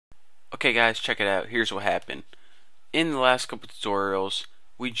Okay guys, check it out. Here's what happened. In the last couple tutorials,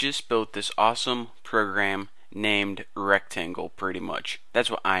 we just built this awesome program named Rectangle, pretty much.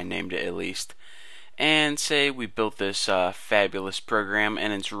 That's what I named it, at least. And say we built this fabulous program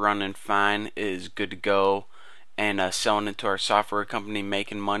and it's running fine, it is good to go, and selling it to our software company,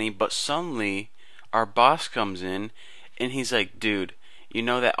 making money. But suddenly our boss comes in and he's like, dude, you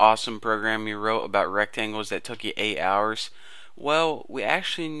know that awesome program you wrote about rectangles that took you 8 hours? Well, we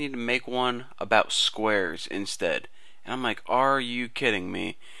actually need to make one about squares instead. And I'm like, are you kidding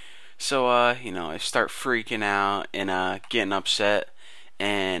me? So I start freaking out and getting upset.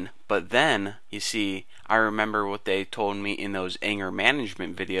 But then, you see, I remember what they told me in those anger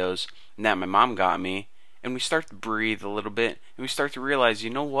management videos that my mom got me, and we start to breathe a little bit, and we start to realize, you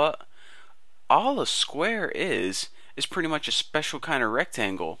know what? All a square is pretty much a special kind of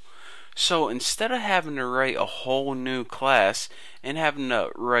rectangle. So instead of having to write a whole new class and having to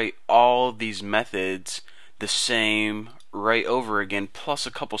write all these methods the same right over again, plus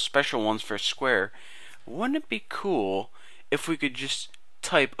a couple special ones for square, wouldn't it be cool if we could just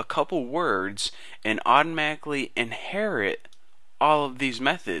type a couple words and automatically inherit all of these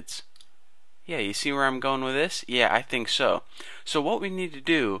methods? Yeah, you see where I'm going with this? Yeah, I think so. So what we need to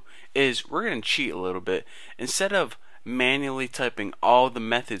do is we're going to cheat a little bit. Instead of manually typing all the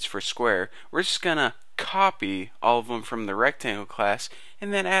methods for square, we're just going to copy all of them from the rectangle class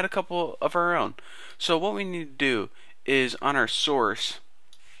and then add a couple of our own. So what we need to do is on our source,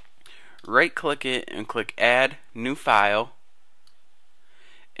 right click it and click add new file,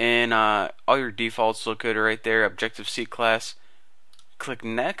 and all your defaults look good right there, Objective-C class. Click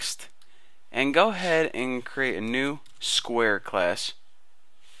next and go ahead and create a new square class,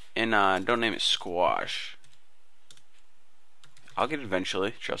 and don't name it squash. I'll get it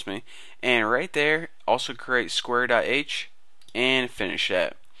eventually, trust me. And right there, also create square.h and finish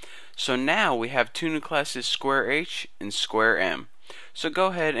that. So now we have two new classes, square.h and square.m. So go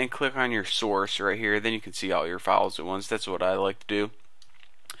ahead and click on your source right here, then you can see all your files at once. That's what I like to do.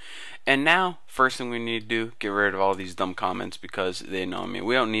 And now, first thing we need to do, get rid of all these dumb comments because they know me.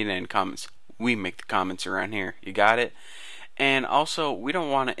 We don't need any comments. We make the comments around here. You got it? And also, we don't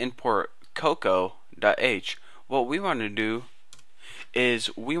want to import coco.h. What we want to do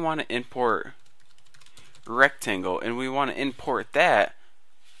is we want to import rectangle, and we want to import that.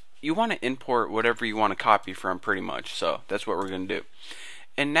 You want to import whatever you want to copy from, pretty much. So that's what we're going to do.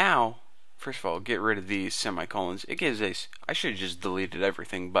 And now, first of all, get rid of these semicolons. It gives a, I should have just deleted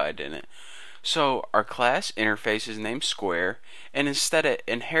everything, but I didn't. So our class interface is named square, and instead of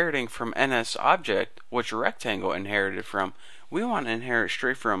inheriting from NS object, which rectangle inherited from, we want to inherit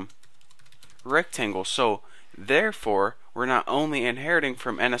straight from rectangle. So therefore, we're not only inheriting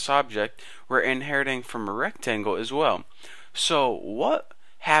from NS object, we're inheriting from a rectangle as well. So what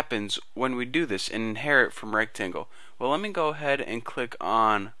happens when we do this and inherit from rectangle? Well, let me go ahead and click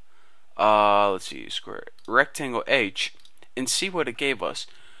on let's see, square rectangle H and see what it gave us.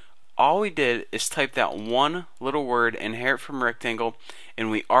 All we did is type that one little word, inherit from rectangle, and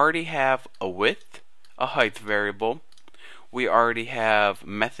we already have a width, a height variable. We already have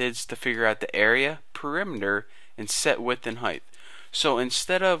methods to figure out the area, perimeter, and set width and height. So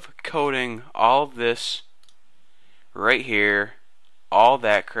instead of coding all of this right here, all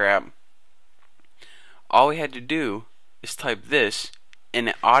that crap, all we had to do is type this, and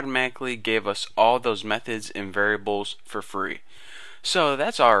it automatically gave us all those methods and variables for free. So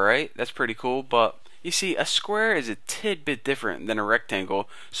that's alright, that's pretty cool, but you see, a square is a tidbit different than a rectangle,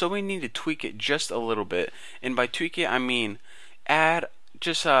 so we need to tweak it just a little bit. And by tweak it, I mean add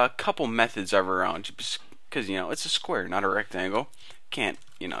just a couple methods of our own, because it's a square, not a rectangle. Can't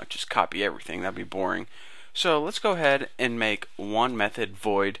just copy everything, that'd be boring. So let's go ahead and make one method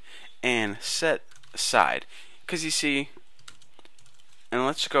void and set side, because you see, and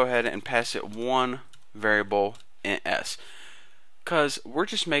let's go ahead and pass it one variable in s, because we're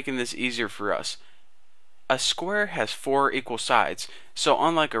just making this easier for us. A square has 4 equal sides, so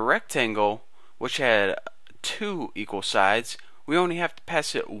unlike a rectangle which had 2 equal sides, we only have to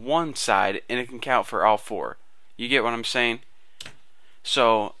pass it one side and it can count for all 4. You get what I'm saying?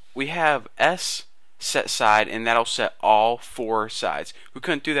 So we have s set side, and that'll set all 4 sides. We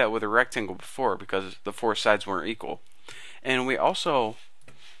couldn't do that with a rectangle before because the 4 sides weren't equal. And we also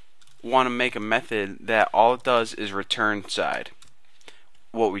want to make a method that all it does is return side.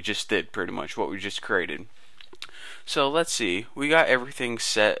 What we just did, pretty much, what we just created. So let's see, we got everything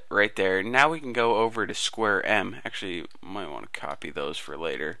set right there. Now we can go over to square M. Actually, might want to copy those for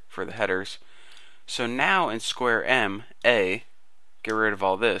later, for the headers. So now in square M, A, get rid of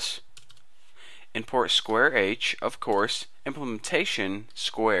all this. Import square H, of course, implementation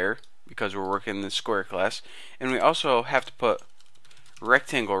square, because we're working in the square class, and we also have to put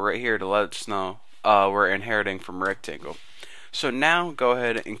rectangle right here to let us know we're inheriting from rectangle. So now go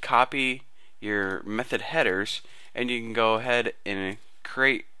ahead and copy your method headers, and you can go ahead and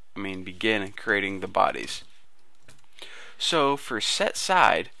begin creating the bodies. So for set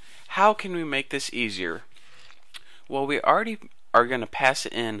side, how can we make this easier? Well, we already are going to pass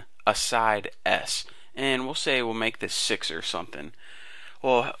it in a side S, and we'll say we'll make this 6 or something.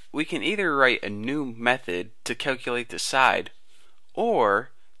 Well, we can either write a new method to calculate the side, or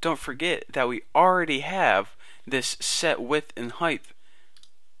don't forget that we already have this set width and height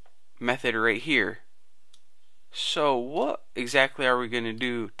method right here. So what exactly are we going to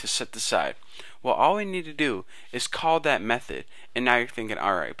do to set the side? Well, all we need to do is call that method. And now you're thinking,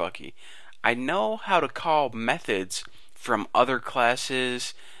 alright Bucky, I know how to call methods from other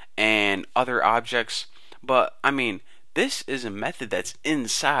classes and other objects, but this is a method that's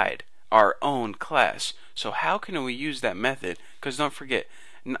inside our own class. So how can we use that method? Because don't forget,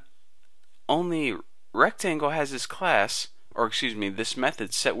 only rectangle has this class, or excuse me, this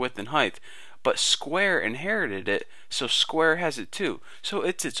method set width and height, but square inherited it, so square has it too. So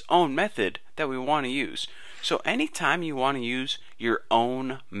it's its own method that we want to use. So anytime you want to use your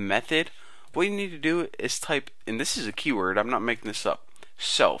own method, what you need to do is type, and this is a keyword, I'm not making this up,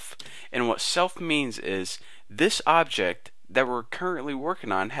 self. And what self means is this object that we're currently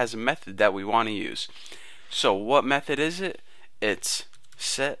working on has a method that we want to use. So what method is it? It's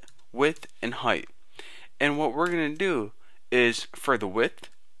set width and height. And what we're going to do is for the width,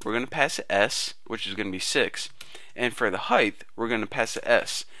 we're going to pass it S, which is going to be 6. And for the height, we're going to pass it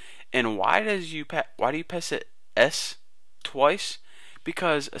S. And why do you pass it S twice?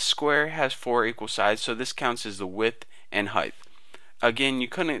 Because a square has 4 equal sides, so this counts as the width and height. Again, you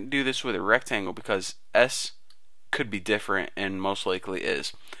couldn't do this with a rectangle because S could be different and most likely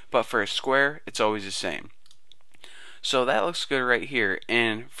is. But for a square, it's always the same. So that looks good right here.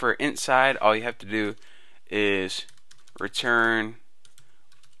 And for inside, all you have to do is return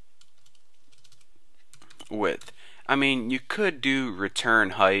width. You could do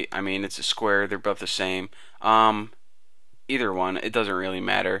return height. It's a square, they're both the same. Either one, it doesn't really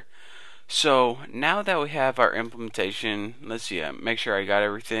matter. So now that we have our implementation, let's see, make sure I got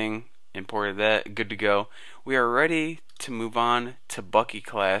everything, imported that, good to go. We are ready to move on to Bucky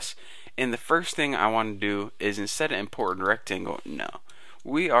class. And the first thing I want to do is, instead of importing rectangle, no,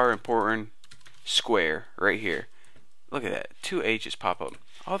 we are importing square right here. Look at that, 2 H's pop up.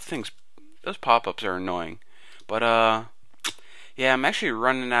 All the things, those pop-ups are annoying. But yeah, I'm actually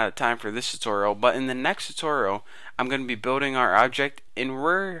running out of time for this tutorial, but in the next tutorial I'm going to be building our object, and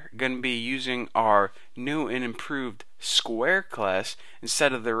we're going to be using our new and improved square class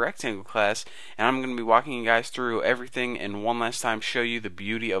instead of the rectangle class, and I'm going to be walking you guys through everything and one last time show you the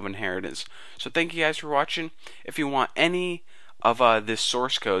beauty of inheritance. So thank you guys for watching. If you want any of this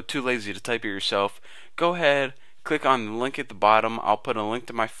source code, too lazy to type it yourself, go ahead, click on the link at the bottom. I'll put a link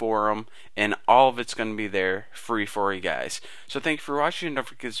to my forum, and all of it's going to be there free for you guys. So thank you for watching. Don't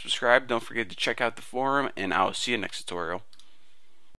forget to subscribe. Don't forget to check out the forum, and I'll see you next tutorial.